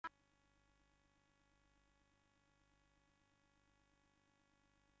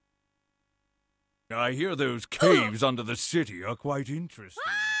I hear those caves under the city are quite interesting.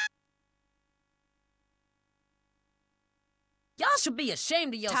 Y'all should be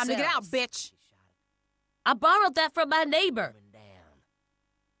ashamed of yourselves. Time to get out, bitch. I borrowed that from my neighbor.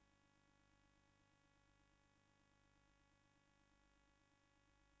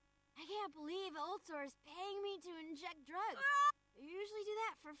 I can't believe Ultor is paying me to inject drugs. They usually do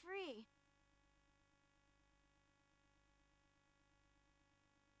that for free.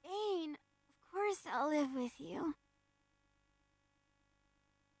 Ain, of course I'll live with you.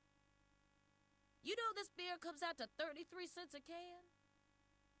 You know this beer comes out to 33 cents a can?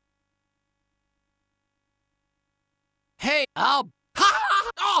 Hey, I'll...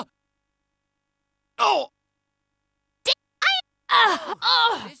 Oh! Oh!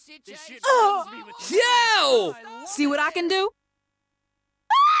 This shit fills me with... Yo! See what I can do?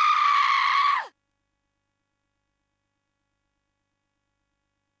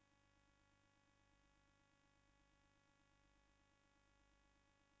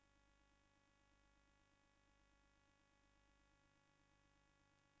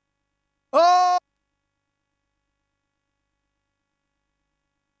 Oh!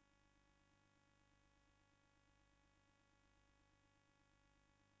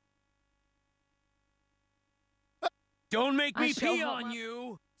 Don't make me pee on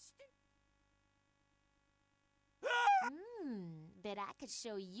you! Bet I could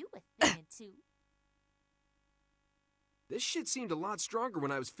show you a thing or two. This shit seemed a lot stronger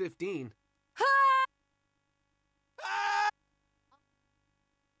when I was 15.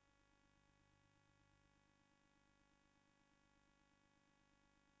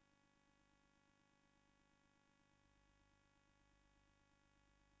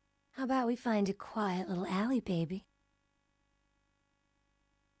 How about we find a quiet little alley, baby?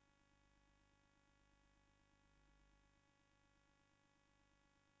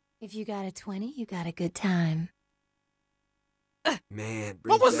 If you got a 20, you got a good time. Man,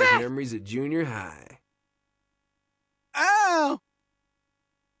 brings back memories of junior high. Ow!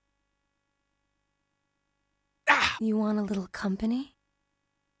 You want a little company?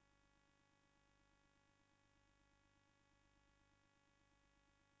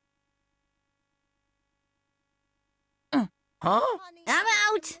 Huh? I'm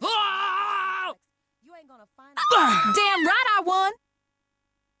out! Ah! You ain't gonna find Damn right I won.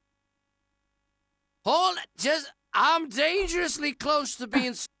 Hold it, I'm dangerously close to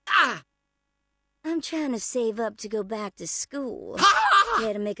being... I'm trying to save up to go back to school.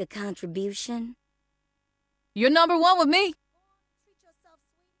 Care to make a contribution? You're number one with me. Treat yourself,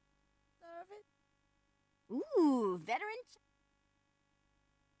 sweetie. Serve it. Ooh, veteran.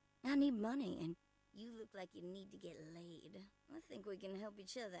 I need money, and you look like you need to get laid. I think we can help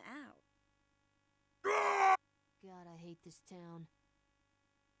each other out. God, I hate this town.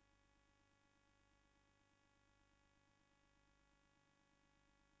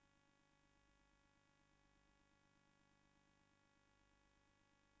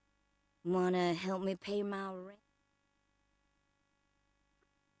 Wanna help me pay my rent?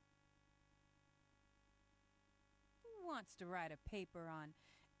 Who wants to write a paper on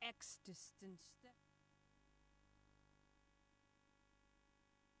existence?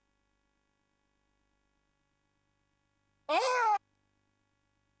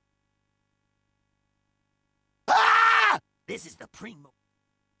 Ah! This is the primo.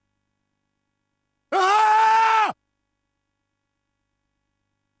 Ah!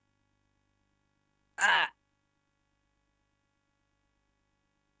 Ah!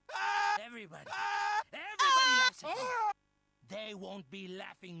 Everybody laughs at me. They won't be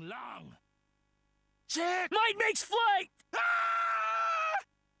laughing long. Check! Might makes flight! Ah!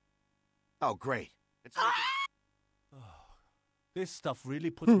 Oh, great. This stuff really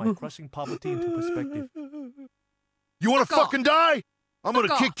puts my crushing poverty into perspective. You want to fucking die? I'm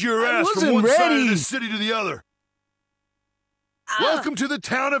gonna kick your ass from one side of the city to the other. Welcome to the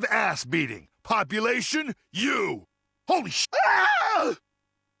town of ass beating. Population, you. Holy shit!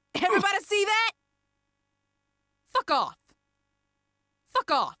 Everybody see that? Fuck off.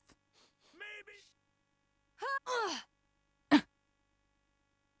 Fuck off.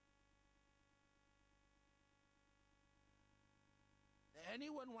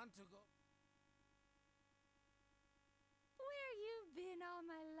 Anyone want to go?